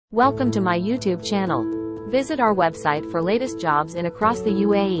Welcome to my YouTube channel. Visit our website for latest jobs in across the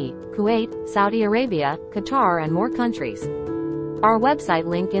UAE, Kuwait, Saudi Arabia, Qatar and more countries. Our website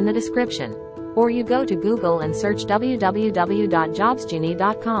link in the description. Or you go to Google and search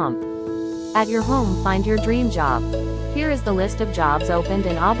www.jobsgenie.com. At your home, find your dream job. Here is the list of jobs opened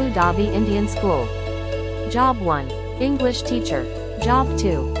in Abu Dhabi Indian School. Job 1. English teacher. Job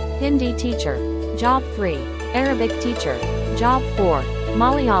 2. Hindi teacher. Job 3. Arabic teacher. Job 4.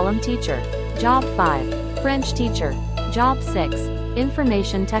 Malayalam teacher. Job 5. French teacher. Job 6.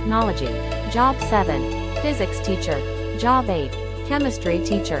 Information technology. Job 7. Physics teacher. Job 8. Chemistry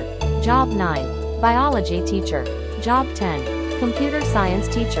teacher. Job 9. Biology teacher. Job 10. Computer science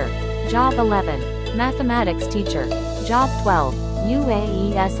teacher. Job 11. Mathematics teacher. Job 12.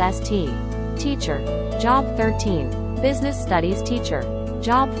 UAESST teacher. Job 13. Business studies teacher.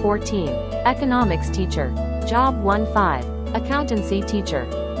 Job 14. Economics teacher. Job 15. Accountancy teacher.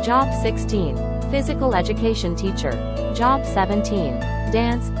 Job 16. Physical education teacher. Job 17.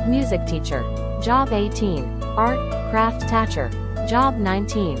 Dance, music teacher. Job 18. Art, craft teacher. Job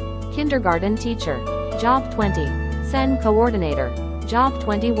 19. Kindergarten teacher. Job 20. SEN coordinator. Job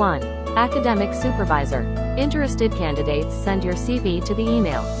 21. Academic supervisor. Interested candidates send your CV to the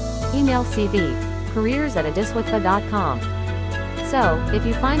email. Email CV, careers@adiswatha.com. So, if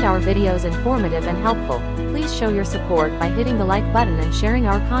you find our videos informative and helpful, please show your support by hitting the like button and sharing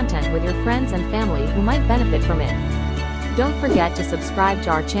our content with your friends and family who might benefit from it. Don't forget to subscribe to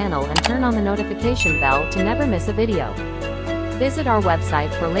our channel and turn on the notification bell to never miss a video. Visit our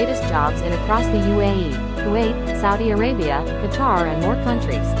website for latest jobs in across the UAE, Kuwait, Saudi Arabia, Qatar and more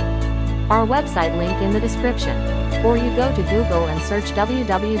countries. Our website link in the description. Or you go to Google and search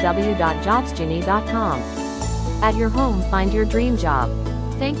www.jobsgenie.com. At your home, find your dream job.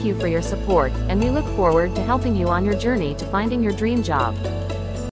 Thank you for your support, and we look forward to helping you on your journey to finding your dream job.